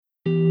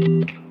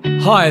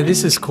Hi,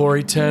 this is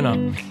Corey Turner,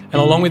 and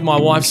along with my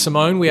wife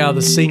Simone, we are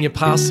the senior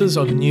pastors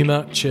of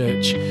Numa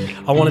Church.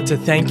 I wanted to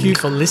thank you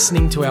for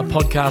listening to our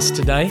podcast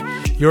today.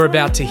 You're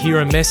about to hear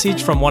a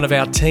message from one of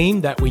our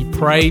team that we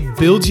pray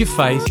builds your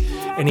faith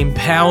and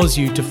empowers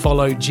you to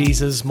follow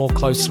Jesus more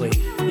closely.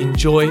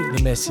 Enjoy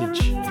the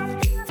message.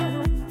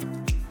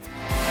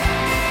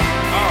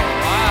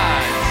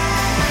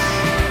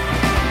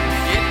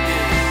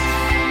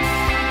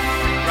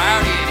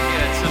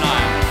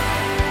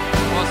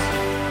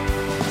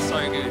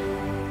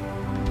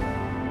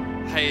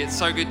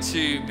 So good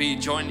to be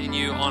joining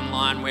you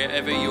online,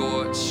 wherever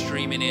you're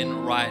streaming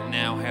in right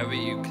now, however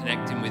you're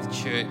connecting with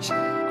church.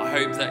 I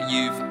hope that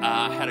you've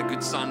had a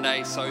good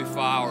Sunday so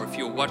far, or if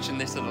you're watching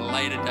this at a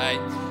later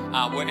date,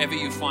 wherever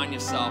you find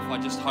yourself, I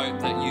just hope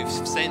that you've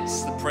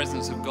sensed the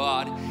presence of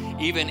God,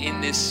 even in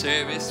this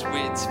service.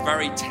 It's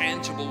very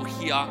tangible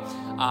here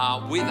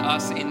with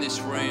us in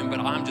this room, but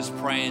I'm just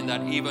praying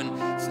that even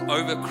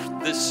over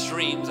the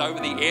streams, over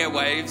the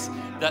airwaves,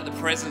 that the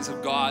presence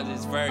of God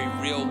is very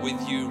real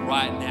with you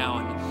right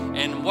now.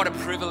 And what a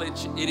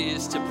privilege it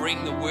is to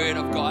bring the word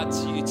of God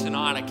to you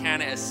tonight. I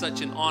count it as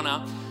such an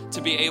honor to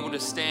be able to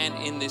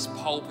stand in this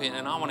pulpit,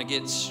 and I want to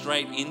get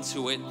straight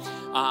into it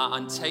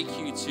and take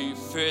you to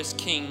 1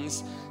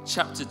 Kings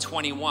chapter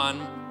 21.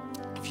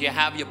 If you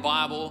have your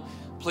Bible,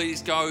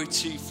 please go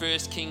to 1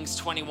 Kings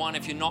 21.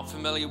 If you're not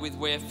familiar with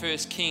where 1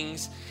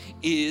 Kings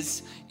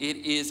is, it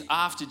is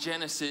after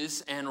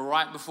Genesis and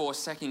right before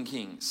 2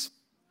 Kings.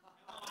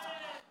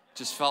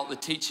 Just felt the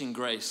teaching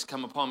grace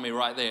come upon me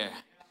right there.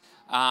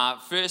 1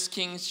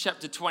 Kings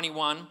chapter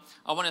 21.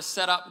 I want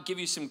to give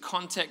you some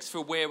context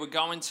for where we're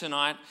going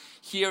tonight.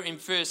 Here in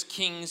 1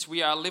 Kings,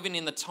 we are living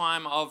in the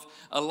time of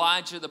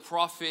Elijah the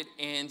prophet,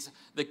 and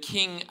the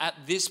king at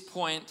this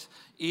point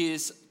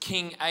is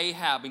King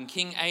Ahab. And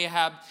King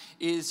Ahab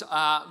is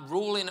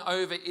ruling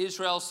over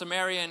Israel,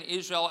 Samaria and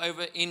Israel,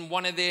 over in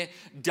one of their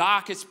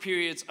darkest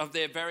periods of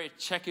their very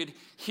checkered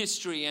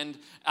history. And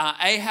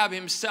Ahab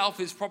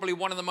himself is probably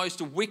one of the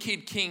most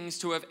wicked kings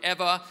to have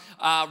ever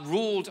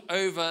ruled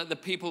over the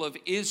people of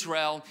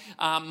Israel,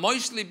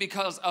 mostly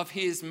because of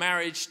his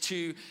marriage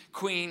to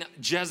Queen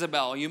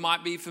Jezebel. You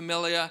might be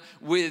familiar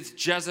with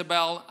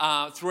Jezebel.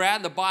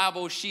 Throughout the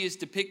Bible, she is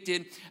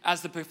depicted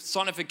as the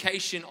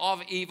personification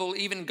of evil,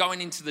 even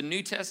going into the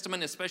New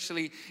Testament,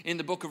 especially in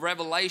the book of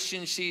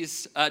Revelation.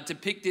 She's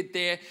depicted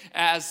there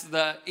as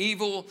the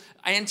evil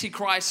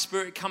Antichrist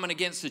spirit coming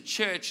against the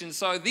church. And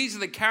so these are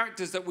the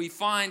characters that we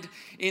find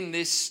in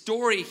this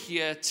story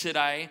here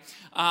today.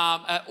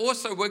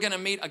 Also, we're going to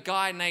meet a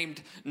guy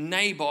named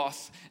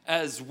Naboth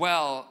as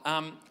well.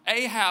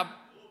 Ahab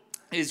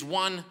is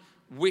one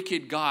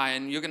wicked guy,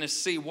 and you're going to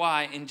see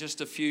why in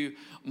just a few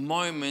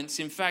moments.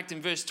 In fact,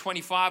 in verse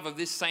 25 of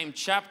this same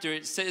chapter,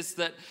 it says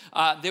that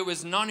there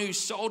was none who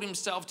sold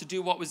himself to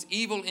do what was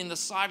evil in the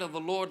sight of the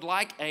Lord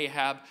like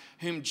Ahab,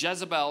 whom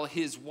Jezebel,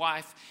 his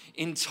wife,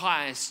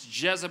 enticed.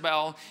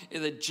 Jezebel,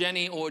 the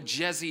Jenny or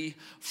Jezzy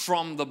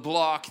from the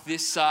block,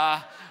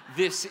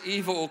 this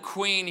evil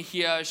queen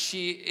here,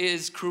 she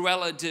is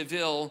Cruella de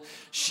Vil.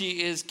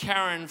 She is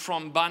Karen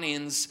from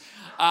Bunnings.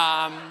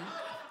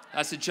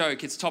 That's a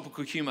joke. It's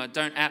topical humor.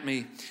 Don't at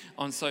me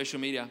on social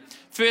media.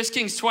 1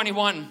 Kings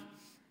 21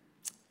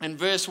 and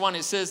verse 1,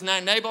 it says,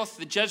 Now Naboth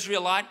the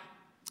Jezreelite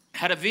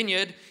had a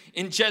vineyard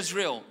in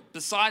Jezreel,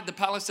 beside the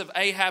palace of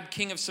Ahab,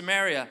 king of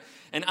Samaria.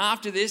 And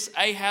after this,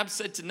 Ahab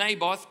said to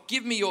Naboth,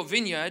 Give me your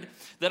vineyard,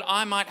 that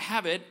I might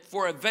have it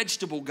for a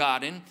vegetable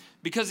garden,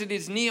 because it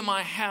is near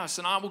my house,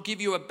 and I will give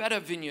you a better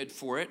vineyard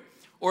for it.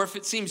 Or if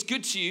it seems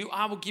good to you,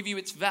 I will give you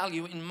its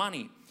value in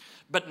money.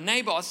 But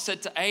Naboth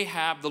said to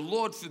Ahab, The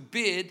Lord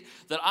forbid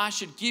that I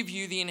should give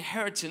you the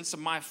inheritance of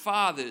my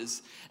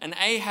fathers. And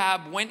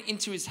Ahab went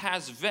into his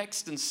house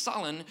vexed and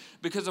sullen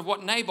because of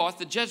what Naboth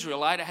the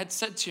Jezreelite had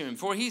said to him.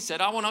 For he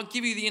said, I will not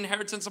give you the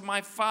inheritance of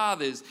my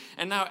fathers.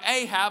 And now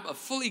Ahab, a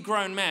fully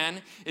grown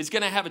man, is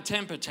going to have a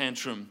temper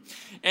tantrum.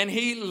 And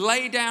he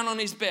lay down on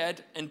his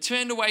bed and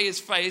turned away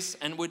his face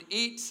and would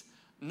eat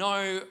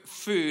no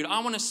food. I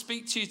want to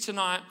speak to you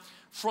tonight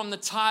from the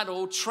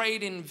title,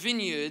 Trade in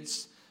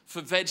Vineyards for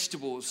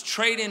Vegetables.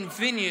 Trade in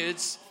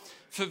vineyards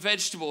for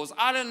vegetables.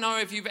 I don't know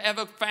if you've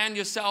ever found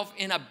yourself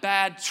in a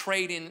bad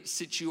trade-in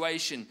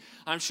situation.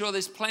 I'm sure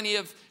there's plenty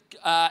of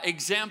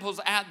examples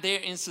out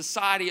there in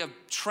society of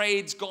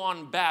trades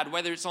gone bad,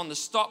 whether it's on the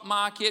stock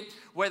market,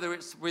 whether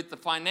it's with the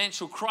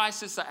financial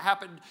crisis that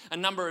happened a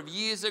number of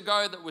years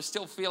ago that we're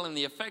still feeling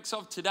the effects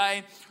of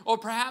today, or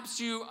perhaps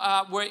you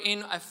were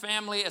in a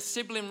family, a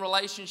sibling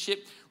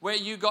relationship where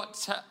you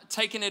got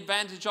taken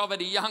advantage of at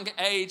a young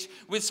age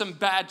with some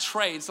bad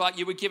trades, like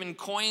you were given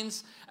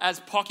coins as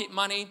pocket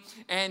money,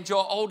 and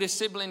your older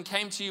sibling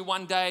came to you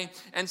one day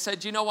and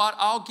said, you know what,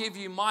 I'll give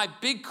you my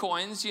big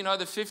coins, you know,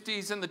 the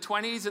 50s and the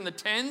 20s and the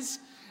 10s,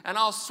 and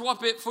I'll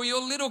swap it for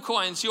your little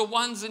coins, your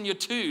ones and your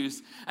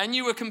twos. And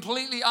you were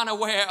completely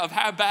unaware of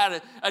how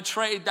bad a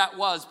trade that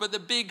was. But the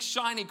big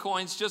shiny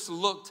coins just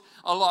looked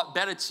a lot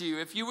better to you.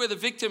 If you were the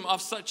victim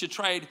of such a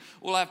trade,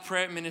 we'll have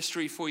prayer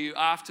ministry for you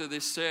after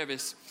this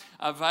service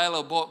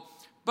available.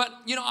 But,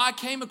 I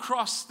came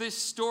across this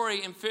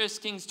story in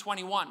 1 Kings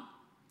 21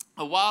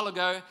 a while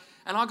ago,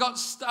 and I got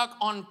stuck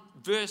on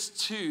verse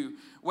 2,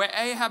 where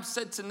Ahab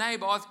said to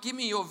Naboth, "Give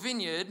me your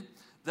vineyard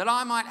that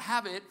I might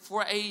have it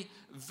for a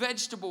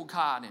vegetable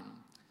garden."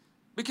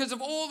 Because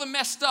of all the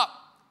messed up,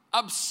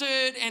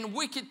 absurd, and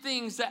wicked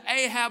things that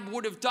Ahab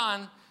would have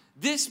done,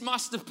 this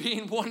must have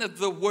been one of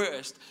the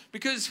worst.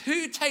 Because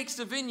who takes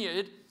a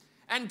vineyard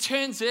and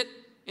turns it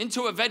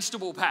into a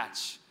vegetable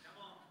patch?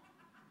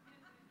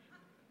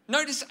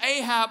 Notice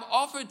Ahab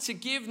offered to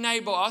give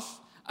Naboth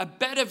a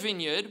better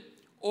vineyard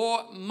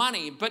or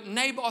money, but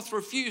Naboth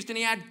refused, and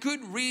he had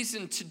good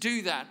reason to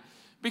do that,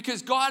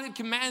 because God had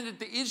commanded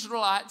the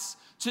Israelites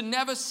to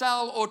never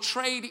sell or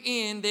trade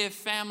in their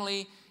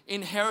family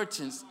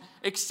inheritance,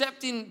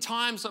 except in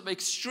times of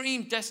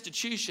extreme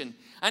destitution.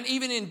 And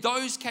even in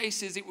those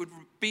cases, it would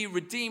be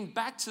redeemed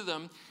back to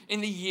them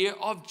in the year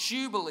of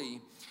Jubilee.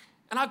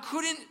 And I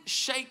couldn't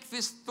shake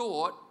this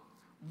thought: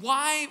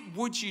 why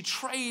would you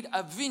trade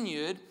a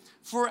vineyard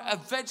for a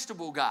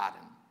vegetable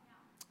garden?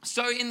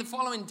 So in the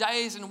following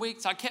days and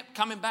weeks, I kept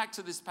coming back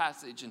to this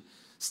passage and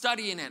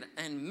studying it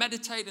and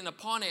meditating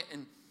upon it.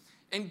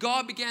 And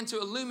God began to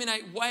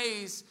illuminate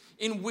ways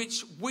in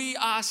which we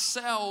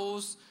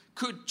ourselves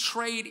could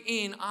trade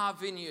in our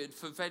vineyard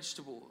for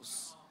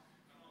vegetables.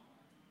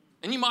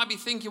 And you might be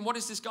thinking, what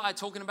is this guy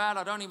talking about?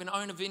 I don't even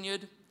own a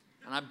vineyard,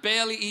 and I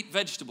barely eat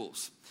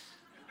vegetables.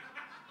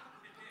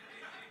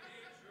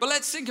 But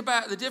let's think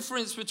about the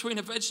difference between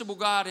a vegetable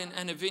garden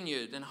and a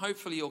vineyard, and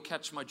hopefully you'll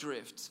catch my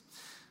drift.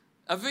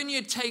 A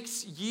vineyard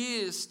takes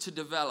years to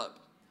develop.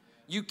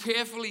 You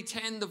carefully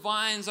tend the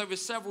vines over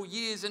several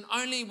years, and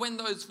only when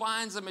those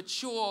vines are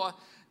mature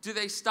do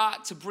they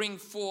start to bring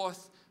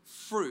forth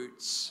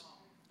fruits.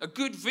 A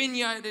good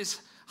vineyard is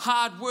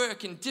hard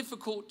work and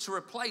difficult to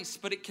replace,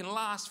 but it can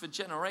last for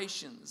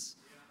generations.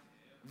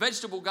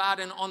 Vegetable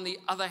garden, on the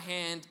other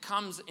hand,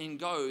 comes and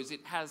goes.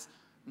 It has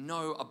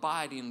no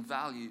abiding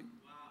value.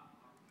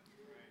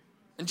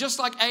 And just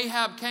like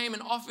Ahab came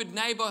and offered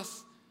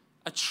Naboth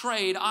a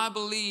trade, I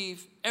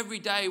believe every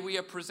day we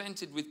are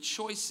presented with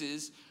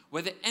choices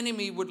where the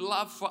enemy would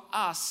love for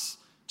us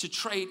to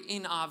trade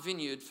in our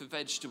vineyard for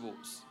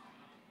vegetables.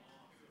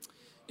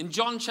 In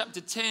John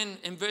chapter 10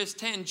 and verse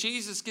 10,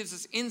 Jesus gives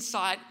us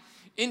insight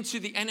into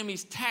the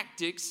enemy's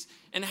tactics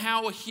and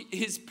how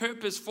his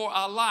purpose for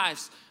our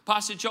lives.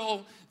 Pastor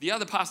Joel, the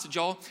other Pastor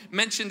Joel,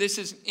 mentioned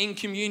this in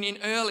communion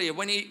earlier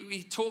when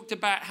he talked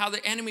about how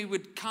the enemy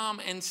would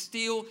come and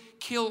steal,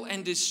 kill,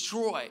 and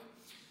destroy.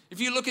 If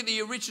you look at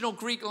the original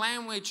Greek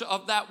language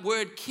of that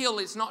word kill,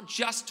 it's not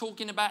just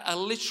talking about a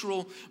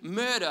literal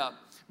murder,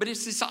 but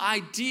it's this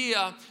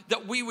idea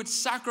that we would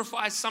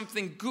sacrifice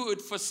something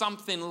good for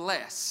something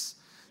less.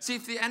 See,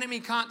 if the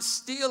enemy can't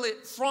steal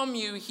it from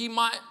you, he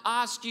might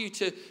ask you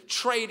to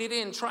trade it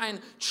in, try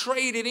and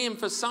trade it in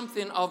for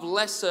something of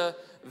lesser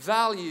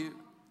value.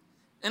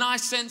 And I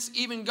sense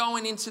even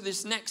going into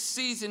this next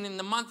season in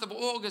the month of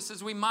August,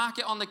 as we mark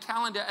it on the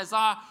calendar as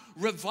our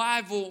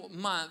revival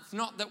month,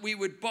 not that we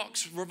would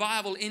box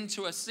revival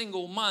into a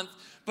single month,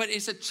 but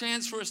it's a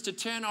chance for us to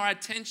turn our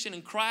attention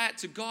and cry out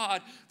to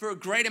God for a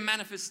greater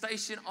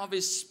manifestation of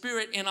His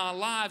Spirit in our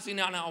lives and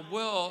in our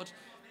world.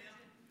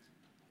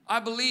 I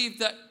believe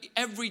that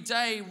every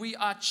day we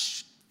are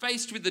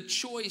faced with the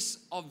choice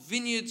of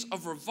vineyards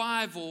of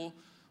revival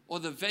or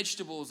the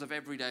vegetables of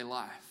everyday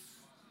life.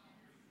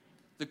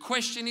 The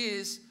question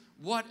is,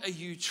 what are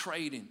you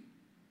trading?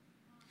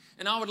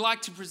 And I would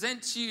like to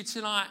present to you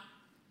tonight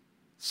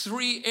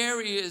 3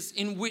 areas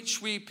in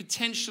which we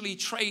potentially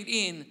trade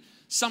in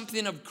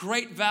something of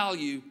great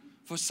value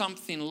for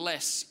something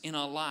less in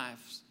our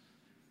lives.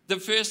 The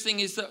first thing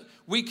is that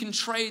we can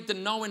trade the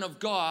knowing of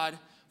God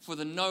for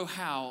the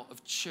know-how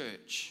of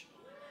church.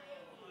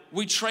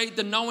 We trade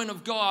the knowing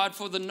of God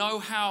for the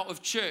know-how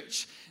of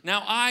church.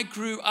 Now, I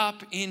grew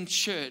up in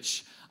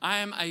church. I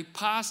am a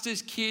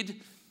pastor's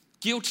kid,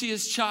 guilty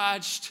as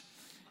charged,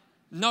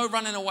 no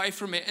running away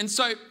from it. And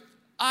so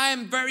I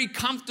am very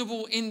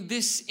comfortable in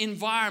this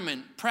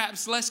environment,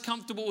 perhaps less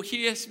comfortable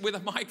here with a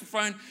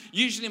microphone.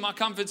 Usually my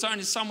comfort zone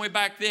is somewhere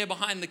back there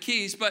behind the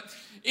keys. But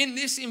in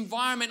this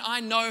environment, I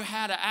know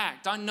how to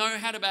act. I know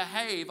how to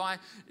behave.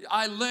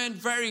 I learned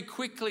very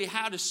quickly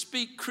how to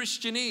speak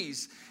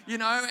Christianese,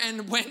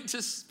 and when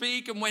to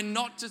speak and when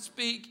not to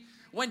speak,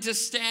 when to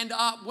stand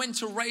up, when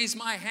to raise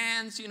my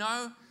hands,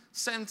 the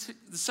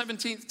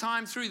 17th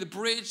time through the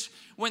bridge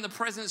when the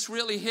presence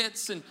really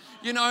hits and,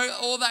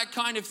 all that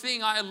kind of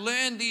thing. I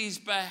learned these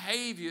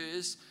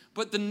behaviors,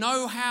 but the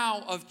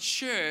know-how of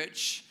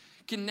church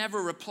can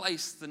never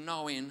replace the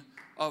knowing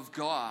of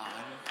God.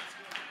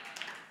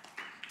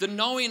 The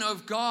knowing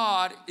of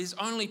God is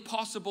only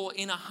possible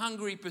in a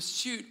hungry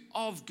pursuit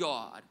of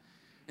God.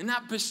 And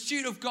that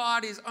pursuit of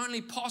God is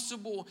only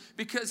possible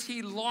because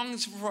He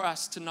longs for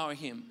us to know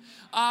Him.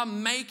 Our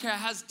Maker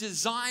has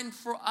designed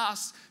for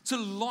us to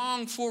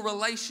long for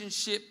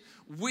relationship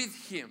with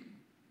Him.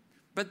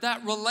 But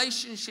that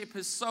relationship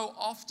has so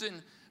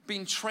often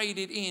been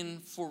traded in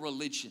for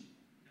religion.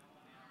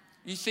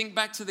 You think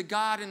back to the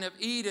Garden of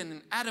Eden,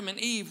 and Adam and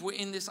Eve were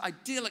in this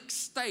idyllic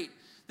state,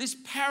 this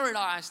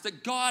paradise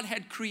that God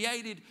had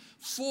created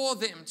for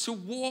them to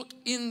walk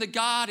in the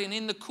garden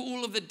in the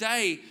cool of the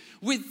day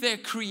with their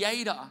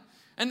Creator.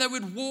 And they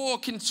would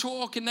walk and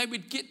talk, and they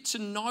would get to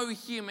know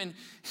Him, and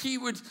He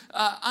would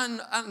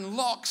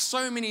unlock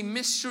so many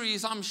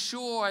mysteries, I'm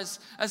sure,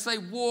 as they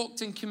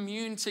walked and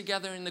communed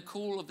together in the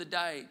cool of the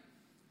day.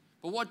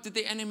 But what did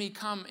the enemy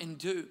come and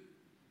do?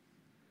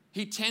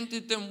 He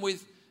tempted them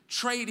with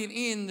trading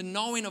in the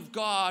knowing of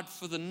God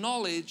for the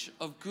knowledge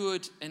of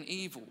good and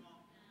evil.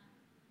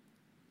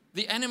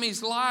 The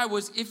enemy's lie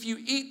was, if you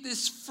eat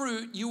this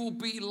fruit, you will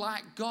be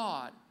like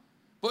God.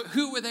 But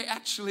who were they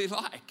actually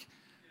like?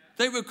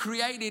 They were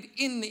created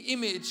in the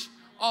image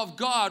of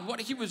God. What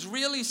he was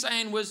really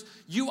saying was,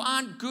 you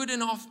aren't good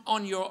enough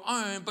on your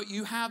own, but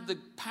you have the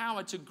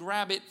power to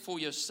grab it for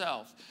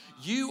yourself.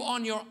 You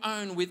on your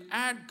own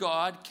without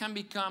God can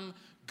become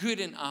good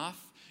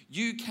enough.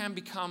 You can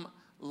become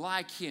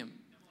like Him.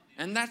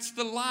 And that's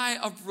the lie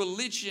of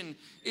religion.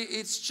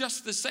 It's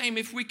just the same.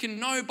 If we can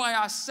know by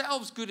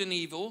ourselves good and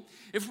evil,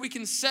 if we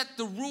can set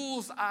the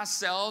rules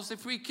ourselves,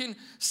 if we can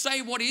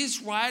say what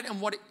is right and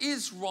what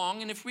is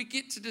wrong, and if we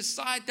get to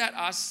decide that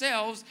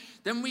ourselves,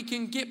 then we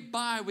can get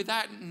by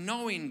without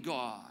knowing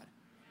God.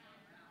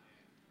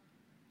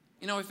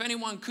 You know, if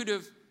anyone could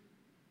have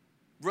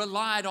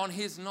relied on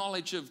his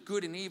knowledge of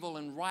good and evil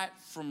and right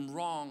from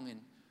wrong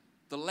and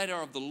the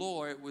letter of the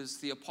law, it was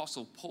the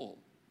Apostle Paul.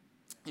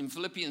 In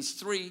Philippians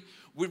 3,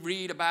 we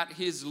read about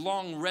his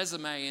long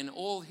resume and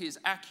all his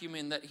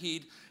acumen that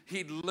he'd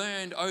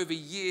learned over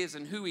years,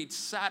 and who he'd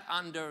sat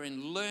under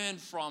and learned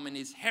from, and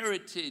his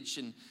heritage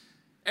and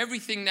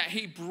everything that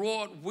he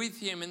brought with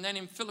him. And then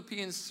in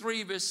Philippians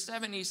 3 verse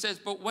 7, he says,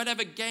 "But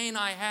whatever gain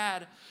I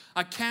had,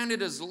 I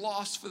counted as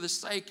loss for the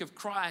sake of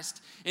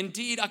Christ.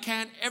 Indeed, I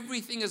count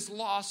everything as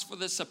loss for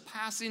the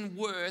surpassing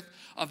worth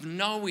of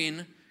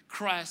knowing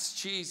Christ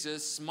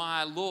Jesus,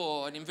 my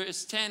Lord." In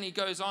verse 10, he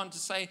goes on to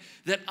say,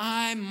 "that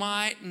I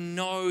might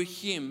know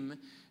Him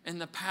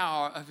and the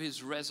power of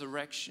His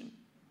resurrection."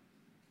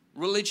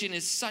 Religion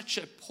is such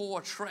a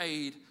poor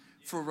trade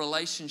for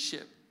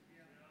relationship.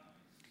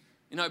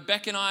 You know,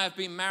 Beck and I have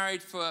been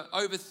married for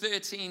over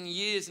 13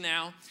 years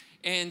now.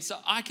 And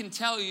so I can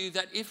tell you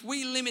that if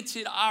we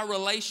limited our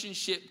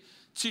relationship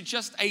to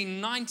just a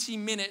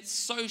 90-minute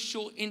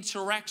social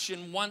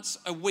interaction once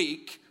a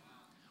week,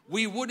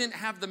 we wouldn't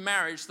have the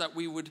marriage that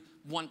we would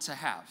want to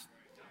have.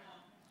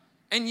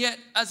 And yet,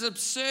 as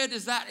absurd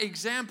as that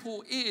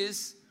example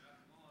is,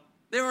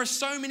 there are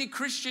so many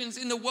Christians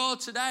in the world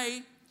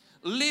today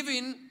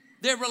living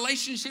their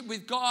relationship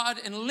with God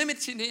and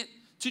limiting it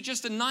to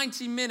just a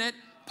 90-minute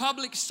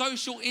public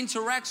social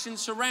interaction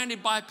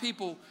surrounded by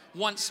people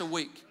once a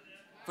week.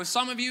 For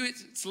some of you,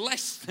 it's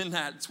less than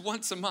that. It's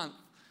once a month.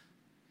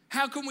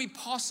 How can we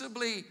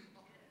possibly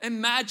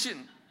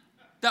imagine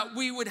that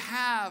we would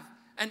have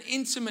an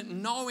intimate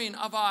knowing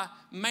of our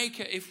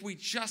Maker if we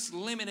just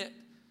limit it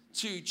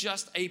to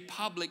just a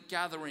public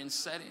gathering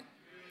setting?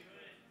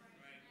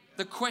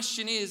 The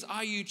question is,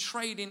 are you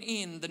trading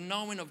in the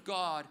knowing of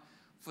God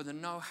for the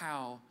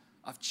know-how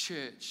of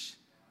church?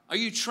 Are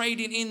you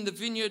trading in the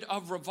vineyard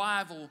of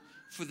revival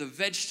for the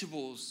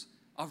vegetables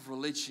of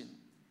religion?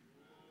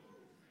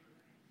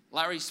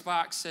 Larry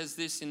Sparks says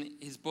this in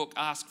his book,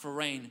 Ask for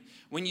Rain.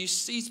 When you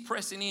cease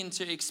pressing in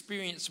to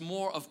experience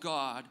more of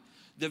God,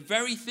 the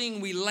very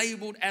thing we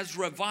labeled as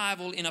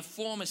revival in a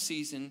former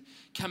season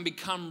can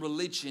become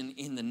religion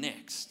in the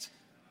next.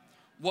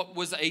 What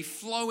was a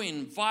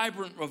flowing,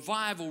 vibrant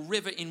revival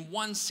river in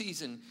one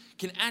season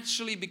can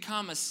actually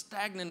become a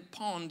stagnant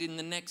pond in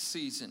the next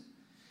season.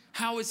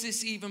 How is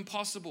this even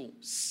possible?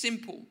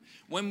 Simple.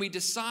 When we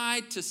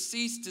decide to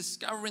cease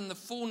discovering the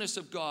fullness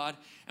of God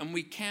and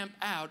we camp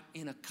out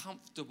in a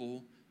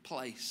comfortable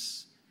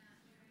place.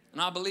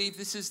 And I believe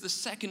this is the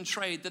second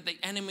trade that the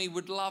enemy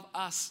would love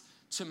us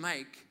to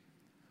make,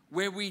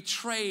 where we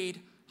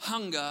trade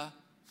hunger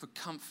for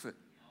comfort.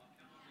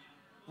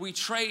 We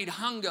trade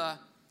hunger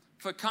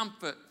for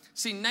comfort.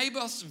 See,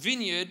 Naboth's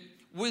vineyard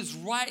was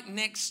right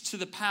next to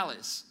the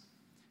palace.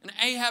 And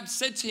Ahab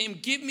said to him,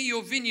 "Give me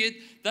your vineyard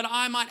that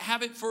I might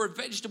have it for a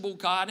vegetable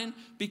garden,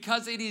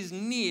 because it is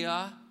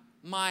near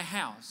my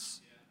house."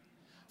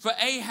 For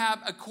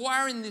Ahab,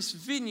 acquiring this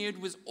vineyard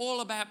was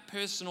all about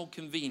personal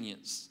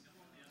convenience.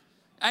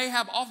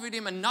 Ahab offered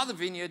him another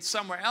vineyard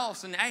somewhere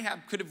else, and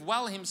Ahab could have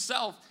well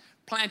himself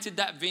planted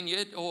that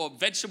vineyard or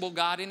vegetable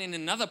garden in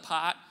another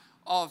part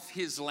of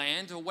his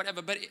land or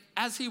whatever. But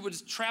as he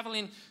was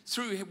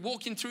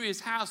walking through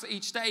his house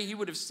each day, he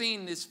would have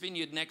seen this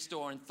vineyard next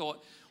door and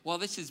thought, well,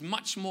 this is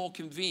much more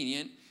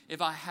convenient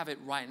if I have it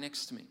right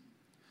next to me.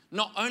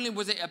 Not only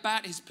was it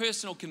about his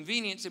personal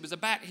convenience, it was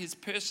about his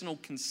personal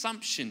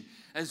consumption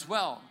as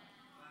well.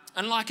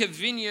 And like a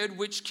vineyard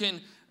which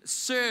can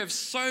serve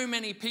so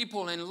many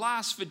people and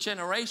last for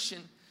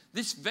generation,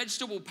 this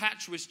vegetable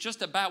patch was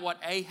just about what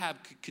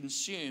Ahab could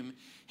consume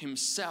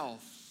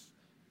himself.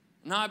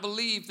 And I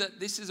believe that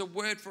this is a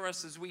word for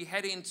us as we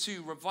head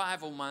into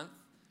Revival Month.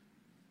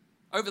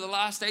 Over the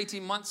last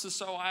 18 months or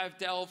so, I have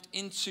delved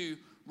into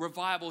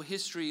revival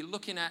history,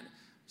 looking at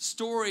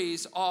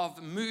stories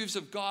of moves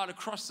of God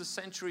across the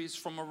centuries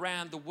from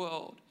around the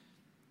world.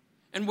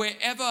 And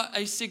wherever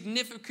a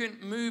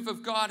significant move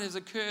of God has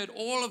occurred,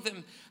 all of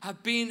them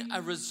have been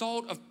a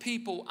result of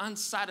people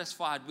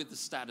unsatisfied with the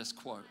status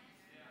quo.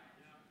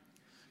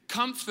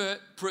 Comfort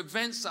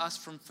prevents us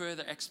from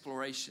further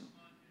exploration.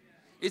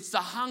 It's the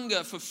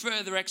hunger for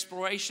further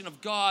exploration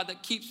of God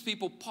that keeps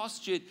people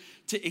postured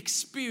to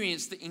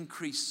experience the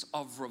increase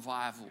of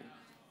revival.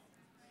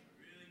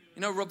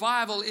 You know,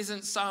 revival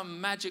isn't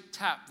some magic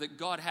tap that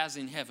God has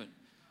in heaven,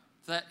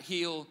 that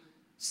he'll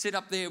sit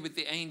up there with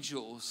the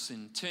angels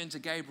and turn to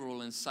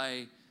Gabriel and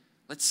say,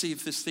 let's see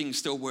if this thing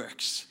still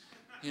works.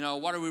 You know,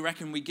 what do we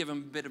reckon we give him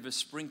a bit of a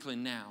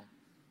sprinkling now?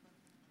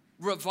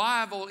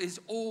 Revival is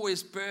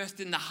always birthed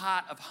in the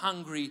heart of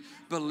hungry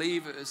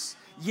believers.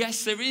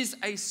 Yes, there is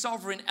a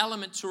sovereign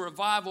element to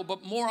revival,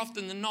 but more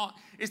often than not,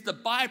 it's the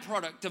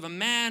byproduct of a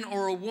man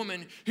or a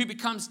woman who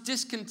becomes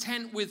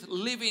discontent with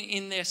living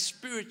in their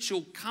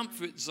spiritual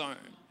comfort zone.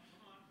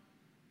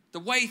 The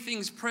way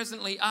things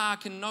presently are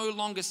can no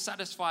longer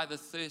satisfy the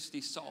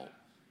thirsty soul.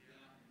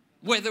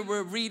 Whether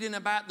we're reading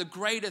about the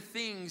greater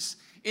things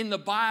in the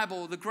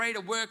Bible, the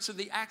greater works of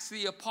the Acts of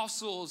the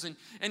Apostles, and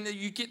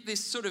you get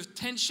this sort of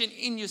tension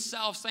in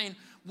yourself saying,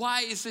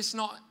 why is this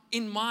not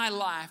in my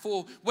life?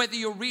 Or whether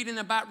you're reading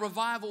about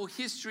revival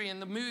history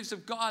and the moves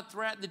of God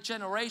throughout the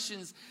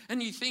generations,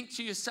 and you think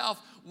to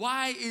yourself,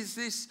 why is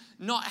this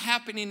not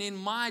happening in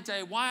my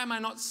day? Why am I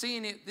not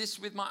seeing this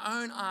with my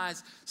own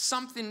eyes?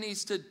 Something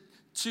needs to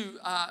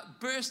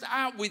burst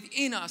out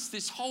within us,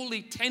 this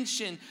holy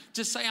tension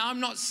to say, I'm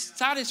not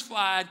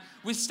satisfied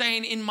with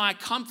staying in my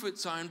comfort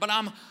zone, but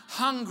I'm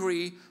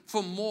hungry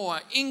for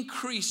more.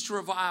 Increased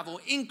revival,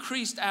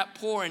 increased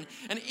outpouring,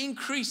 and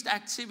increased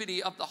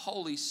activity of the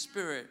Holy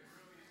Spirit.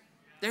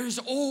 There is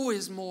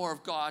always more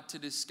of God to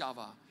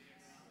discover,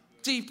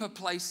 deeper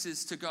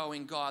places to go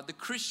in God. The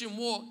Christian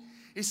walk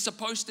is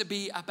supposed to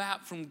be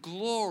about from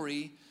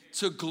glory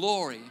to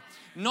glory.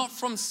 Not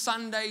from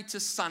Sunday to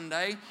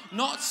Sunday,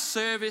 not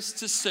service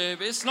to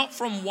service, not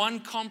from one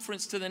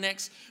conference to the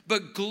next,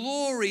 but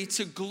glory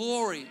to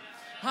glory.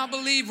 I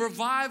believe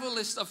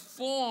revivalists are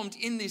formed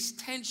in this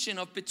tension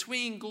of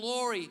between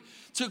glory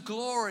to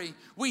glory.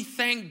 We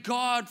thank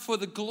God for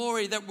the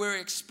glory that we're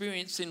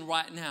experiencing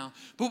right now,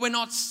 but we're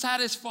not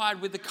satisfied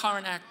with the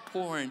current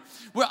outpouring.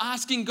 We're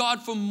asking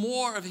God for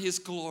more of His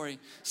glory.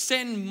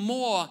 Send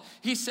more.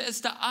 He says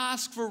to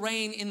ask for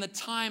rain in the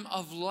time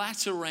of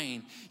latter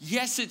rain.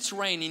 Yes, it's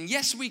raining.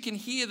 Yes, we can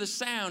hear the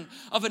sound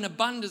of an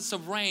abundance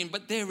of rain,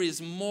 but there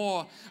is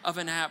more of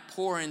an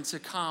outpouring to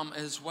come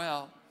as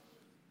well.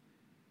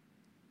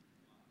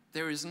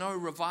 There is no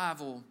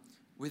revival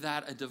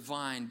without a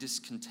divine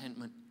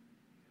discontentment.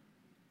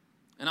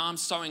 And I'm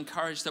so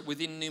encouraged that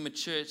within Numa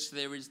Church,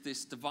 there is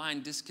this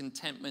divine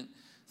discontentment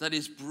that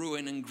is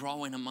brewing and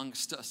growing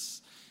amongst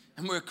us.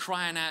 And we're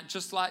crying out,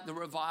 just like the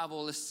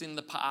revivalists in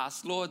the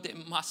past, Lord, there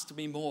must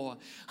be more.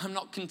 I'm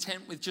not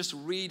content with just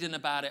reading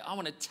about it. I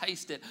want to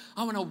taste it.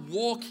 I want to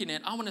walk in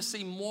it. I want to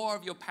see more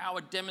of your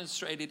power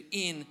demonstrated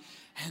in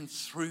and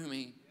through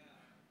me.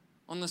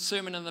 On the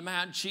Sermon on the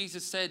Mount,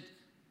 Jesus said,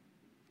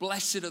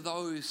 blessed are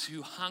those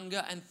who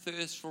hunger and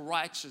thirst for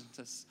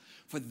righteousness,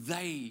 for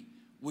they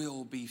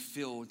will be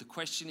filled. The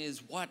question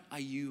is, what are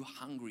you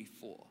hungry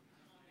for?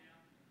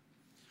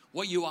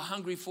 What you are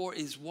hungry for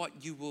is what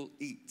you will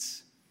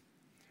eat.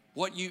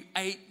 What you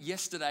ate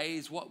yesterday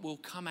is what will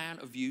come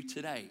out of you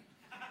today.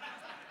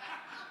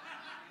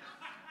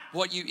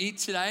 What you eat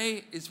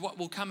today is what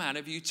will come out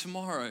of you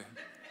tomorrow.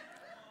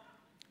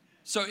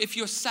 So if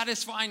you're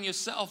satisfying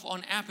yourself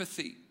on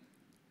apathy,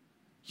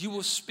 you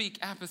will speak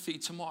apathy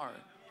tomorrow.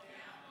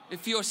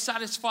 If you're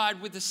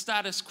satisfied with the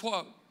status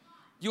quo,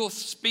 you'll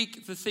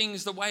speak the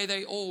things the way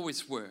they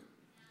always were.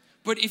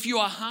 But if you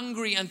are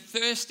hungry and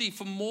thirsty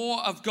for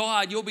more of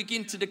God, you'll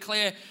begin to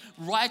declare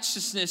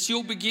righteousness.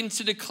 You'll begin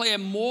to declare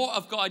more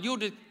of God. You'll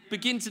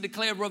begin to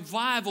declare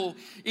revival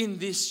in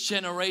this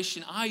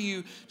generation. Are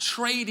you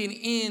trading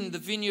in the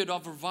vineyard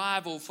of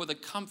revival for the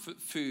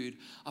comfort food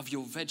of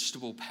your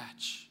vegetable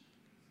patch?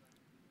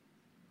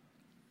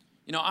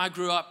 You know, I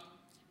grew up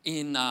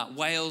in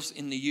Wales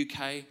in the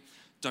UK.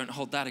 Don't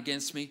hold that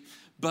against me.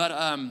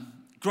 But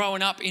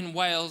growing up in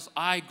Wales,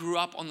 I grew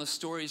up on the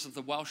stories of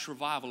the Welsh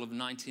Revival of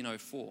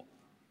 1904.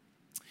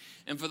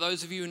 And for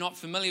those of you who are not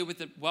familiar with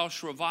the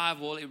Welsh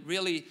Revival, it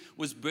really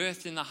was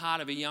birthed in the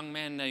heart of a young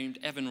man named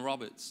Evan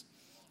Roberts.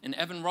 And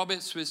Evan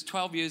Roberts was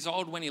 12 years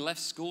old when he left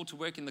school to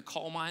work in the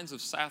coal mines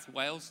of South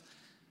Wales.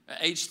 At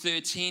age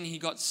 13, he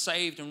got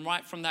saved, and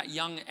right from that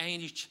young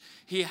age,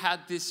 he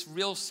had this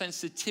real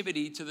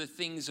sensitivity to the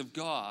things of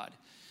God.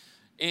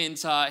 And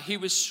he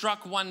was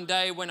struck one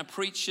day when a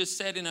preacher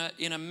said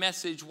in a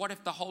message, what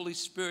if the Holy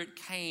Spirit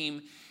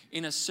came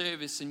in a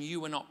service and you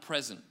were not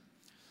present?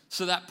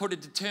 So that put a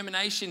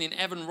determination in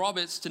Evan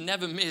Roberts to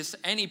never miss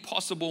any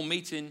possible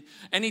meeting.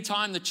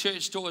 Anytime the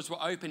church doors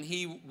were open,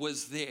 he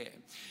was there.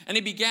 And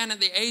he began at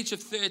the age of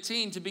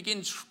 13 to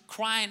begin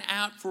crying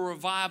out for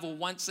revival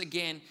once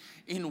again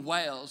in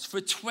Wales. For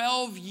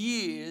 12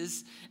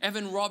 years,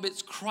 Evan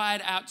Roberts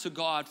cried out to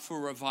God for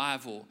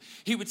revival.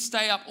 He would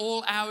stay up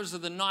all hours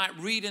of the night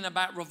reading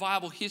about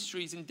revival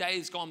histories in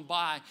days gone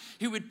by.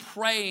 He would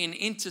pray and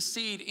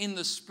intercede in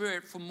the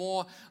Spirit for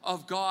more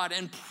of God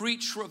and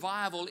preach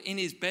revival in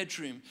his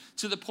bedroom,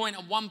 to the point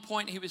at one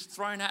point he was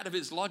thrown out of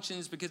his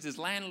lodgings because his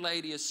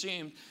landlady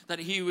assumed that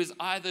he was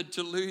either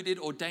deluded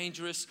or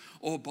dangerous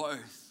or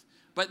both.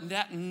 But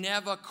that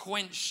never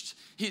quenched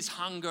his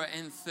hunger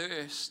and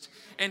thirst.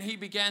 And he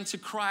began to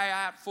cry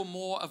out for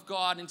more of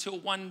God until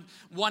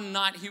one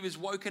night he was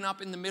woken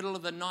up in the middle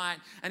of the night.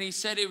 And he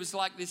said it was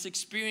like this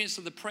experience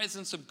of the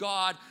presence of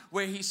God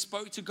where he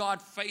spoke to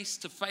God face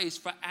to face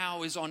for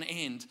hours on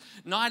end.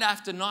 Night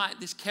after night,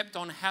 this kept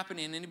on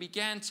happening. And he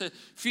began to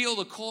feel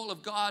the call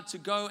of God to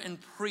go and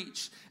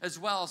preach as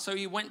well. So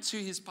he went to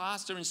his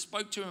pastor and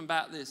spoke to him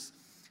about this.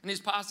 And his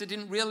pastor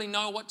didn't really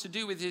know what to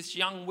do with this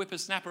young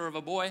whippersnapper of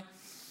a boy.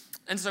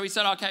 And so he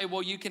said, okay,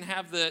 well, you can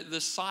have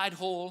the side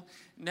hall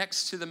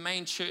next to the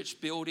main church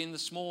building, the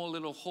small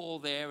little hall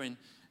there,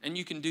 and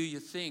you can do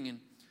your thing. And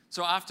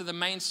so after the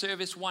main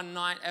service one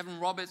night, Evan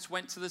Roberts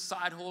went to the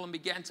side hall and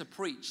began to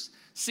preach.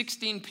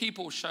 16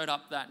 people showed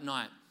up that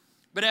night.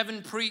 But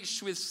Evan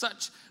preached with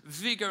such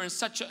vigor and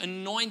such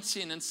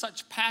anointing and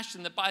such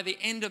passion that by the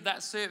end of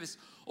that service,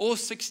 all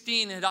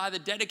 16 had either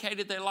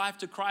dedicated their life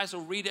to Christ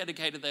or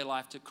rededicated their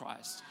life to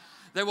Christ.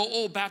 They were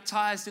all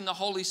baptized in the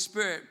Holy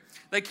Spirit.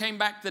 They came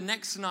back the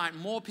next night.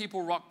 More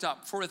people rocked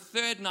up. For a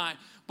third night,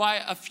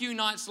 by a few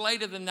nights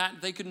later than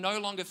that, they could no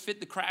longer fit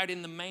the crowd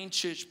in the main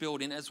church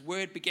building as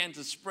word began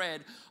to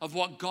spread of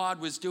what God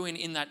was doing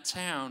in that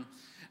town.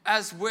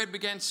 As word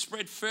began to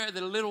spread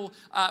further, little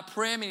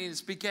prayer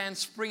meetings began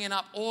springing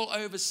up all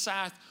over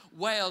South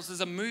Wales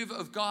as a move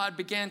of God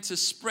began to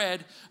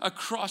spread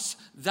across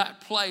that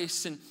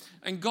place.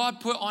 And God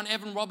put on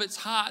Evan Roberts'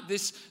 heart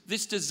this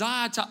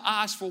desire to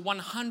ask for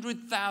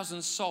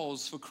 100,000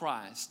 souls for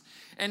Christ.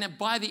 And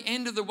by the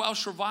end of the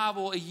Welsh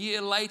revival, a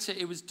year later,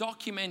 it was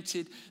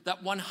documented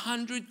that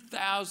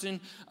 100,000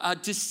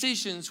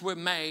 decisions were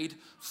made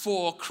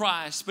for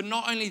Christ. But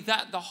not only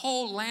that, the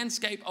whole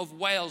landscape of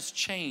Wales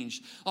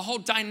changed. The whole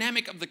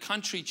dynamic of the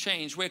country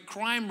changed, where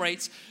crime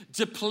rates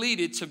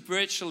depleted to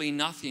virtually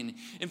nothing.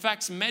 In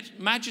fact,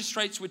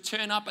 magistrates would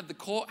turn up at the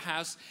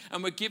courthouse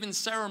and were given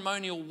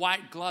ceremonial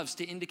white gloves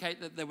to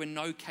indicate that there were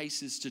no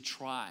cases to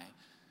try.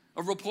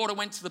 A reporter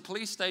went to the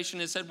police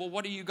station and said, well,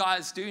 what do you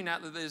guys do now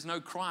that there's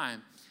no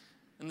crime?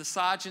 And the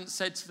sergeant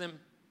said to them,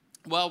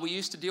 well, we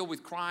used to deal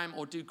with crime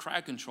or do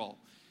crowd control.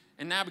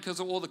 And now because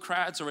all the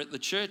crowds are at the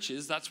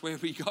churches, that's where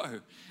we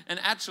go.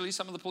 And actually,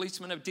 some of the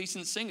policemen are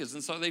decent singers,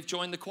 and so they've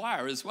joined the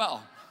choir as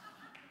well.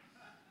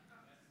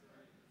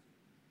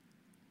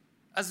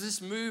 As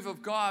this move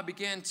of God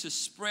began to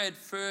spread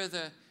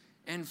further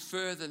and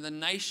further, the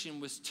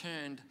nation was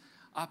turned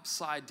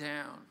upside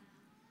down.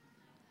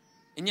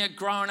 And yet,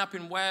 growing up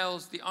in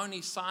Wales, the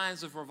only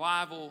signs of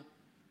revival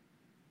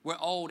were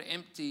old,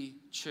 empty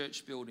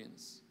church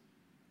buildings,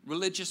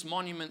 religious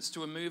monuments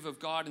to a move of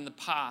God in the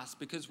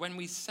past. Because when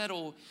we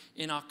settle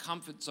in our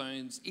comfort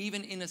zones,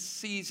 even in a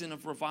season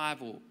of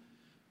revival,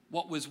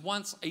 what was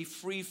once a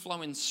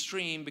free-flowing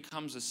stream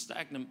becomes a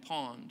stagnant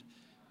pond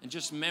and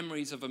just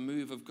memories of a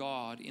move of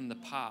God in the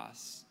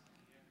past.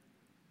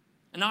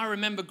 And I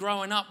remember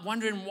growing up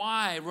wondering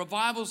why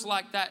revivals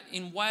like that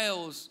in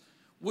Wales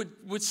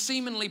would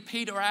seemingly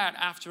peter out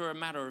after a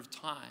matter of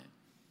time.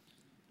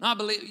 And I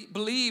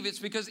believe it's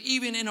because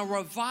even in a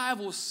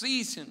revival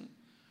season,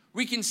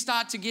 we can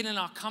start to get in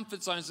our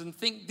comfort zones and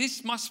think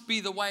this must be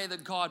the way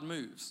that God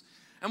moves.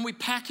 And we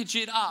package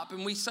it up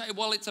and we say,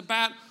 well, it's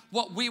about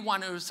what we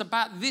want, or it's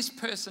about this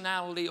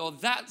personality or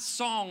that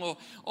song,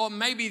 or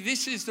maybe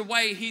this is the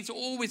way he's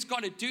always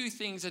got to do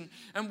things. And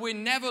we're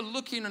never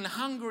looking and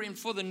hungering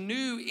for the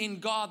new in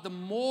God, the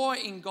more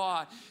in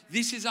God.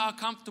 This is our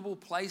comfortable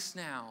place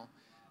now.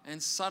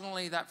 And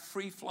suddenly that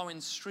free-flowing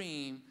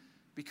stream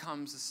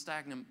becomes a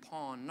stagnant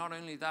pond. Not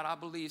only that, I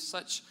believe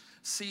such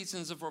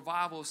seasons of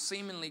revival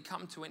seemingly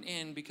come to an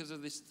end because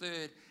of this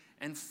third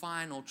and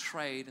final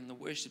trade. And the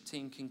worship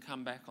team can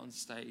come back on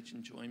stage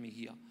and join me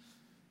here.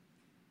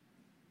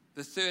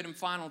 The third and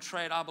final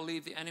trade I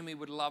believe the enemy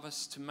would love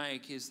us to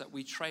make is that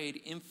we trade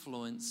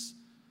influence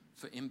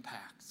for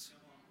impact.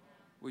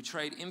 We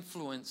trade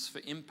influence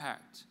for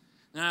impact.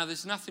 Now,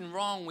 there's nothing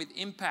wrong with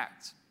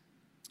impact.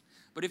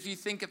 But if you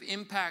think of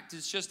impact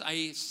as just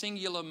a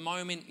singular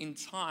moment in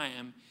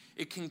time,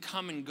 it can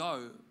come and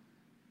go.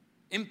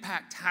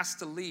 Impact has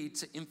to lead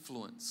to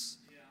influence.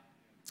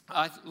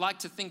 I like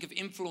to think of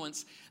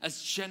influence as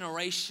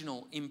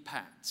generational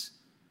impact.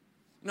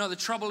 You know, the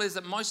trouble is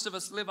that most of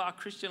us live our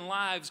Christian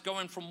lives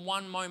going from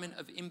one moment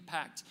of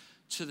impact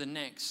to the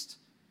next.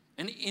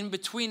 And in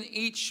between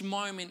each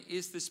moment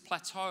is this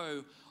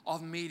plateau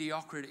of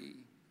mediocrity.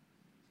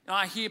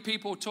 I hear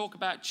people talk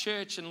about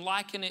church and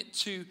liken it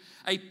to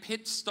a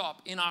pit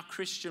stop in our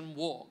Christian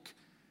walk,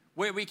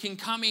 where we can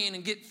come in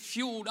and get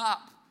fueled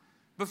up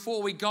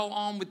before we go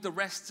on with the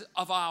rest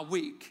of our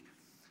week.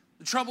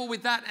 The trouble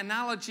with that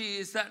analogy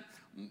is that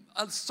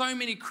so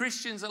many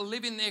Christians are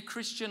living their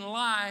Christian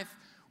life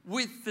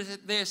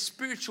with their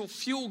spiritual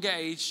fuel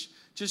gauge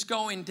just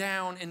going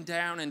down and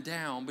down and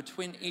down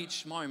between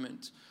each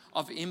moment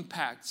of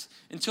impact,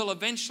 until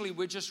eventually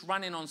we're just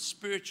running on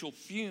spiritual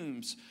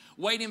fumes,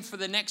 waiting for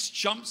the next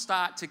jump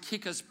start to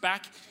kick us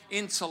back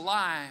into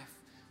life.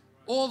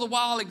 All the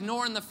while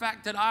ignoring the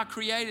fact that our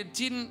Creator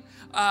didn't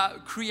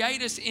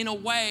create us in a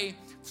way,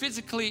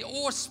 physically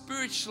or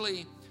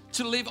spiritually,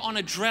 to live on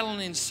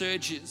adrenaline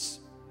surges,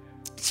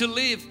 to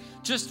live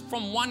just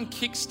from one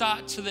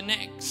kickstart to the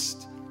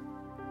next.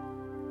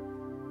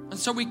 And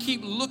so we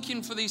keep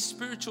looking for these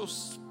spiritual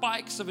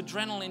spikes of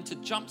adrenaline to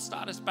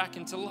jumpstart us back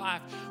into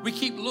life. We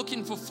keep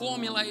looking for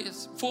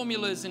formulas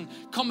and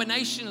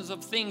combinations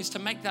of things to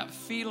make that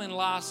feeling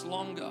last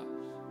longer.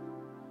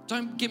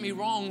 Don't get me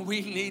wrong,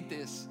 we need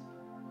this.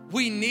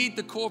 We need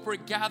the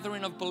corporate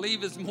gathering of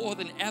believers more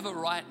than ever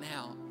right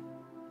now.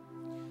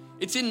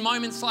 It's in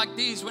moments like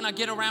these, when I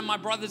get around my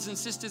brothers and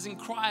sisters in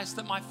Christ,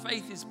 that my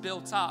faith is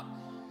built up.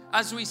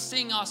 As we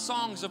sing our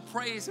songs of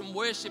praise and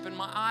worship, and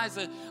my eyes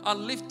are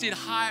lifted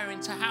higher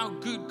into how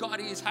good God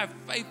is, how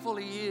faithful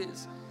He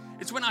is.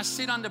 It's when I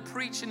sit under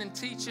preaching and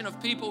teaching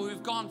of people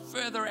who've gone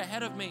further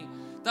ahead of me,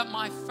 that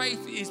my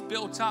faith is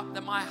built up,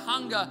 that my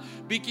hunger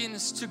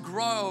begins to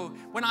grow.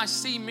 When I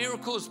see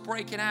miracles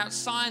breaking out,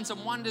 signs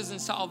and wonders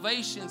and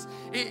salvations,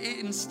 it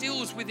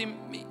instills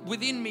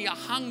within me a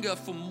hunger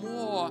for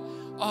more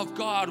of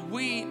God.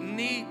 We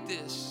need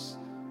this.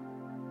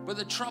 But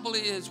the trouble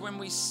is, when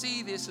we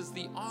see this as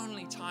the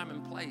only time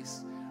and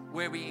place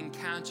where we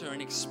encounter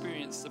and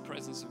experience the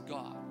presence of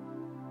God.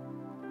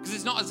 Because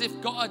it's not as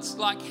if God's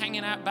like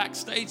hanging out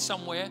backstage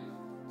somewhere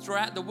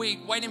throughout the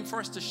week, waiting for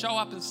us to show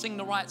up and sing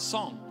the right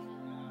song,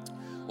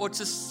 or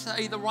to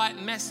say the right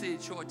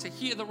message, or to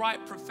hear the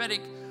right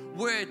prophetic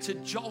word to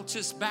jolt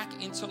us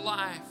back into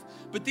life.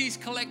 But these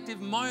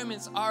collective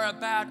moments are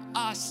about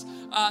us.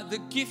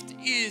 The gift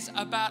is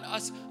about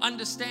us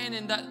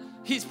understanding that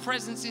His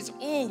presence is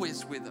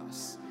always with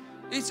us.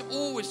 It's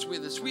always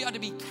with us. We are to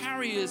be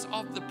carriers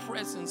of the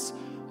presence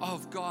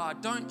of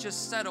God. Don't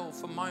just settle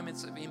for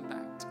moments of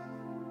impact.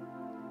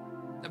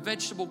 A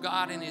vegetable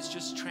garden is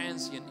just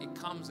transient. It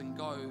comes and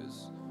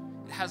goes.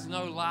 It has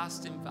no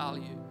lasting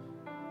value.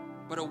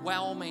 But a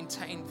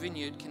well-maintained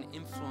vineyard can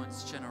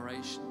influence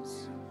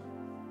generations.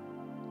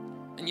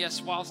 And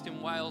yes, whilst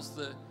in Wales,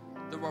 the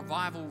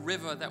revival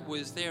river that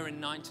was there in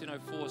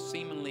 1904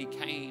 seemingly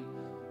came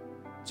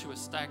to a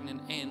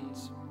stagnant end.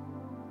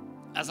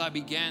 As I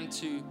began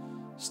to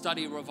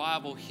study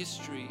revival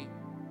history,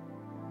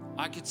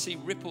 I could see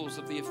ripples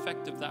of the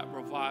effect of that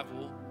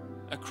revival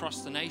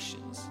across the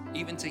nations,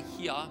 even to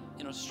here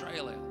in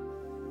Australia.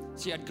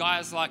 So you had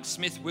guys like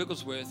Smith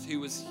Wigglesworth,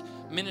 who was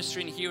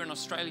ministering here in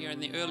Australia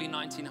in the early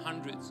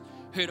 1900s,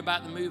 heard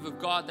about the move of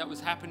God that was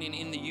happening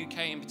in the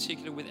UK, in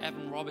particular with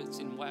Evan Roberts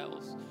in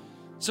Wales.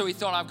 So he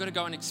thought, I've got to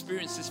go and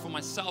experience this for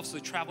myself. So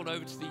he traveled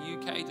over to the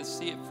UK to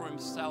see it for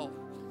himself.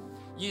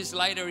 Years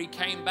later, he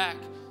came back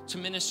to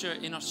minister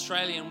in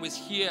Australia and was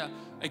here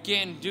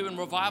again doing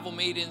revival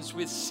meetings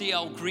with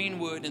C.L.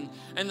 Greenwood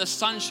and the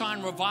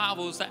Sunshine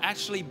Revivals that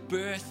actually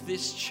birthed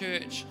this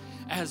church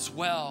as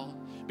well.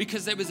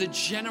 Because there was a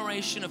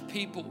generation of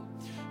people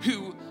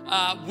who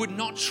would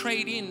not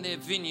trade in their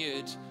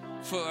vineyard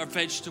for a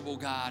vegetable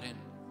garden.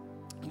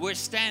 We're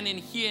standing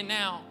here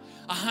now,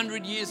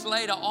 100 years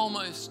later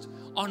almost,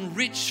 on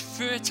rich,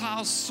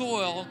 fertile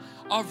soil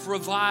of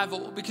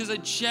revival, because a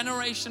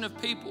generation of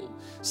people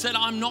said,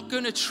 I'm not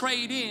going to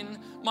trade in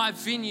my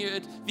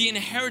vineyard, the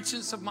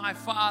inheritance of my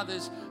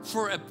fathers,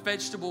 for a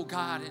vegetable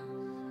garden.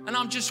 And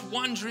I'm just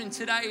wondering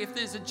today if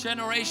there's a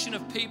generation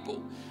of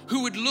people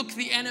who would look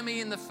the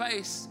enemy in the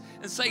face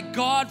and say,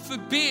 God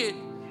forbid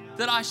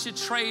that I should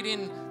trade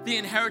in the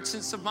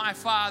inheritance of my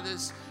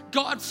fathers.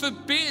 God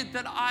forbid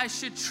that I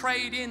should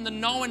trade in the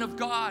knowing of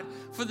God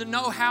for the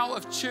know-how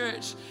of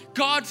church.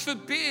 God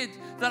forbid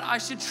that I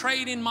should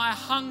trade in my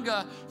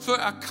hunger for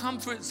a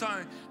comfort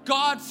zone.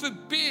 God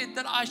forbid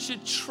that I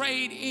should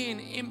trade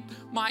in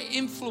my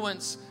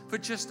influence for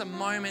just a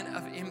moment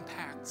of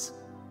impact.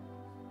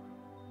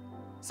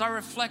 As I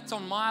reflect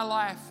on my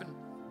life and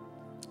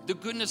the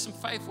goodness and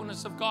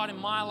faithfulness of God in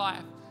my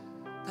life,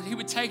 that He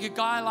would take a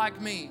guy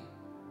like me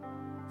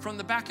from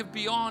the back of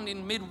Beyond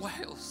in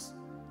mid-Wales.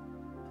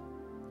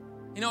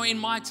 You know, in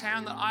my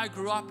town that I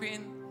grew up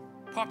in,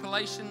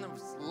 population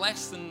was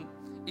less than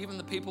even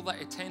the people that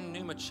attend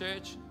Numa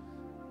Church.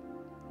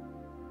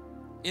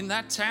 In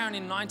that town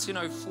in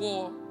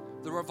 1904,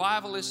 the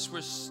revivalists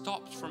were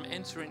stopped from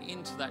entering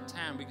into that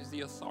town because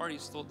the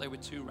authorities thought they were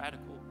too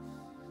radical.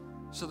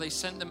 So they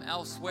sent them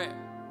elsewhere.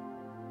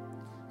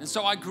 And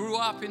so I grew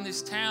up in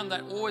this town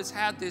that always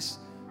had this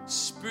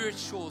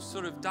spiritual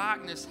sort of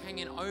darkness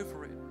hanging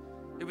over it.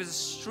 There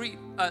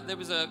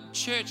was a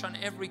church on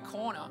every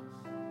corner,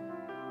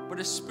 but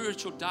a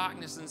spiritual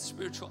darkness and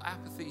spiritual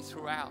apathy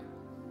throughout.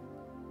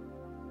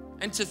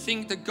 And to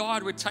think that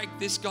God would take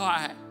this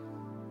guy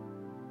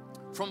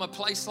from a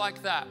place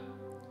like that,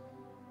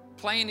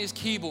 playing his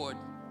keyboard,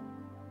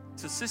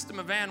 to Sister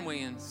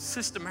Mavanwi and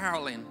Sister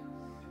Marilyn,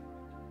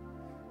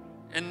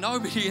 and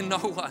nobody and no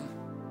one.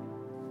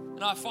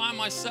 And I find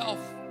myself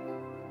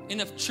in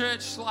a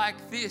church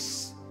like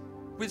this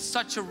with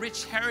such a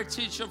rich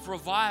heritage of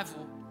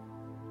revival,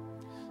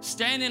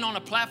 standing on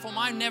a platform.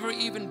 I've never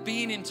even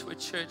been into a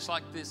church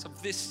like this,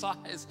 of this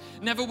size.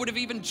 Never would have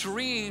even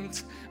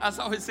dreamed as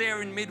I was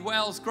there in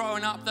Mid-Wales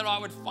growing up that I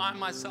would find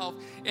myself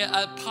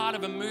a part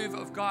of a move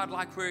of God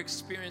like we're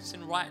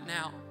experiencing right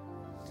now.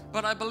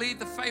 But I believe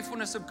the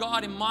faithfulness of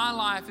God in my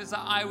life is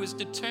that I was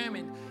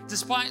determined,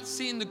 despite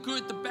seeing the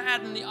good, the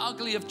bad, and the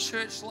ugly of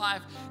church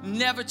life,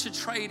 never to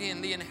trade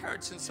in the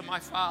inheritance of my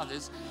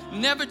fathers,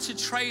 never to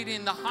trade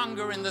in the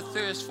hunger and the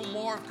thirst for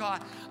more of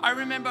God. I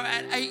remember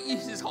at 8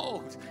 years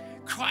old,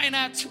 crying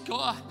out to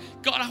God,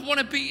 God, I want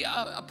to be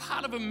a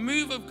part of a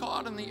move of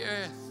God on the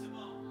earth.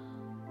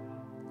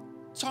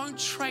 Don't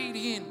trade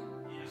in.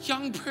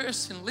 Young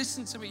person,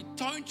 listen to me.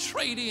 Don't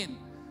trade in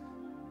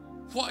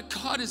what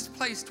God has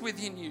placed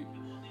within you.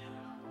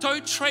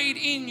 Don't trade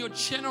in your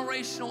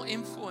generational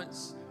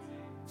influence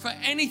for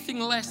anything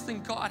less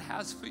than God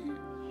has for you.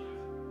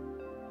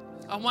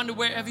 I wonder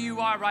wherever you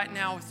are right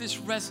now, if this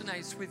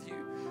resonates with you,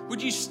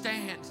 would you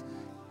stand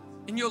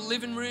in your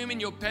living room,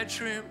 in your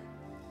bedroom?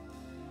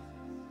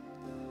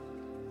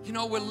 You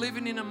know, we're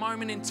living in a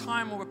moment in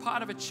time where we're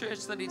part of a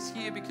church that is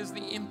here because of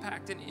the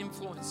impact and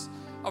influence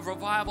of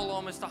revival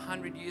almost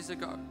 100 years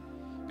ago,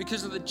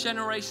 because of the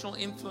generational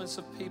influence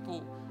of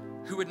people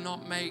who would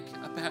not make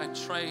a bad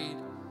trade.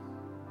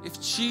 If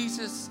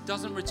Jesus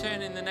doesn't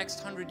return in the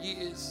next 100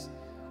 years,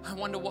 I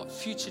wonder what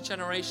future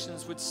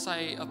generations would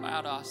say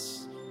about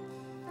us.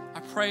 I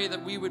pray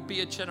that we would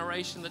be a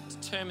generation that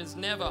determines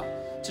never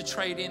to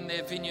trade in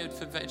their vineyard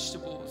for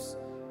vegetables.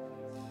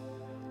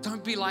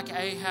 Don't be like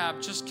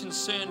Ahab, just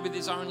concerned with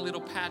his own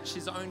little patch,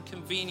 his own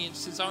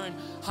convenience, his own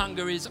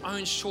hunger, his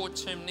own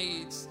short-term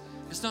needs.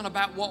 It's not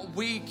about what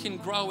we can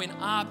grow in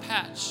our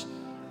patch,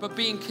 but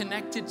being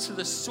connected to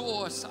the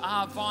source,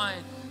 our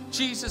vine.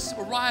 Jesus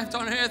arrived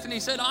on earth and he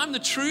said, I'm the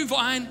true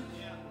vine.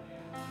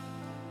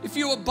 If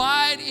you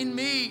abide in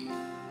me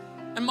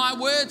and my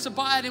words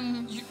abide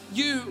in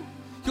you,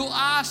 you'll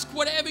ask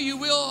whatever you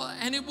will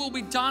and it will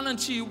be done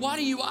unto you. What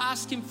are you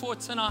asking for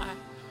tonight?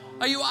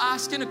 Are you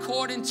asking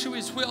according to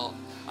his will?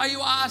 Are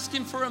you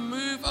asking for a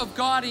move of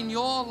God in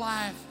your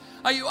life?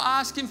 Are you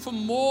asking for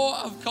more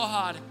of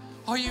God?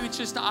 Or are you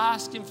just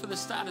asking for the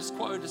status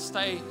quo to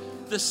stay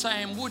the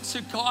same? Would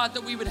to God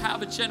that we would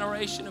have a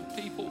generation of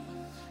people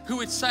who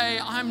would say,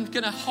 I'm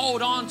going to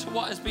hold on to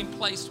what has been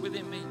placed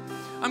within me.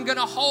 I'm going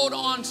to hold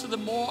on to the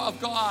more of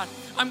God.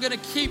 I'm going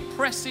to keep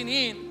pressing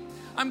in.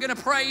 I'm going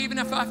to pray, even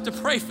if I have to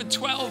pray for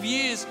 12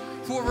 years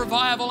for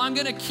revival. I'm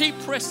going to keep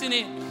pressing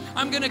in.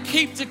 I'm going to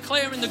keep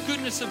declaring the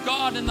goodness of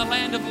God in the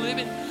land of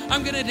living.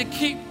 I'm going to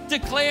keep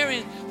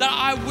declaring that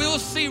I will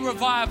see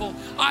revival.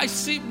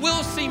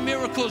 Will see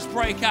miracles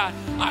break out.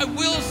 I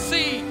will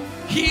see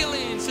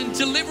healings and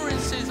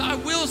deliverances. I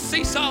will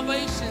see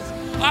salvations.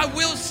 I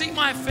will see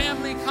my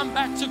family come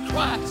back to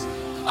Christ.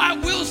 I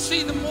will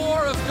see the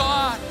more of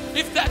God.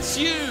 If that's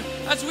you,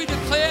 as we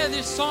declare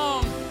this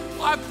song,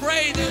 I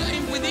pray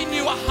that within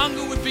you a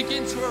hunger would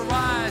begin to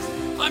arise.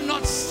 I'm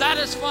not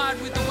satisfied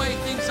with the way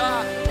things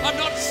are. I'm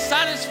not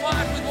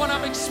satisfied with what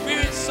I've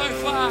experienced so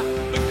far.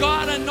 But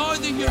God, I know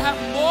that you have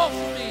more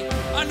for me.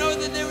 I know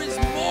that there is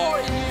more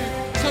in you.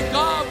 So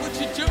God, would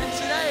you do it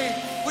today?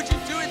 Would you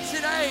do it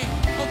today?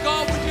 Oh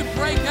God, would you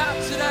break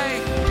out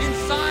today in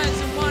signs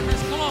and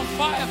wonders? Come on,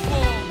 fire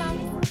fall.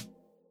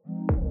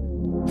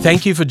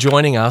 Thank you for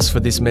joining us for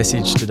this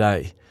message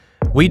today.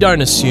 We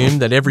don't assume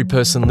that every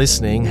person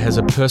listening has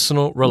a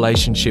personal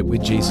relationship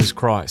with Jesus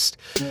Christ.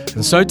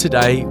 And so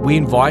today, we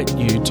invite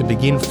you to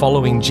begin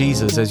following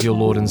Jesus as your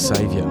Lord and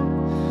Savior.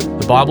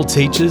 The Bible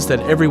teaches that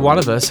every one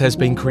of us has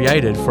been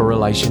created for a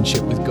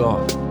relationship with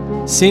God.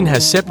 Sin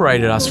has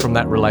separated us from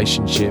that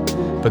relationship,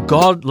 but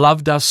God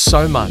loved us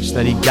so much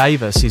that He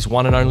gave us His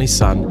one and only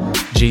Son,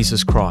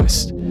 Jesus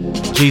Christ.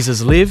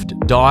 Jesus lived,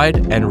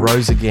 died, and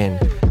rose again,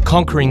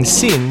 conquering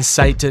sin,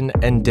 Satan,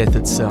 and death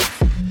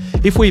itself.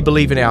 If we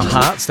believe in our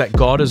hearts that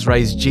God has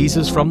raised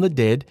Jesus from the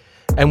dead,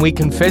 and we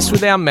confess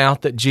with our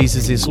mouth that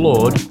Jesus is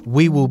Lord,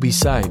 we will be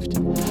saved.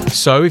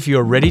 So if you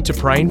are ready to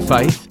pray in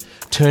faith,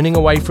 turning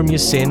away from your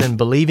sin and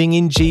believing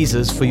in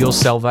Jesus for your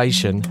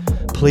salvation,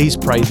 please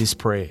pray this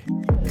prayer.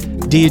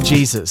 Dear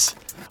Jesus,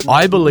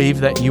 I believe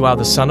that you are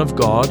the Son of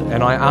God,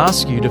 and I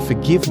ask you to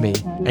forgive me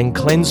and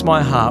cleanse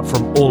my heart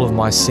from all of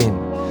my sin.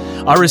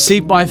 I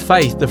receive by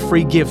faith the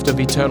free gift of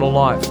eternal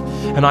life,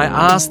 and I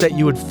ask that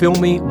you would fill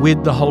me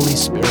with the Holy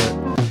Spirit.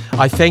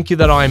 I thank you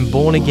that I am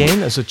born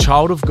again as a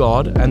child of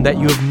God and that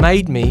you have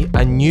made me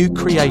a new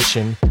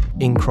creation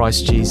in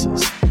Christ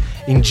Jesus.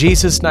 In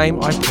Jesus'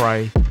 name I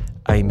pray,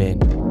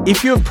 amen.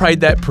 If you have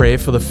prayed that prayer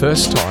for the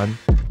first time,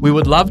 we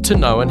would love to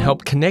know and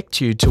help connect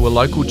you to a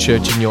local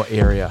church in your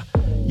area.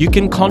 You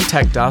can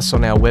contact us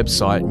on our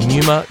website,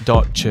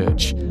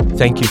 numa.church.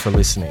 Thank you for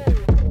listening.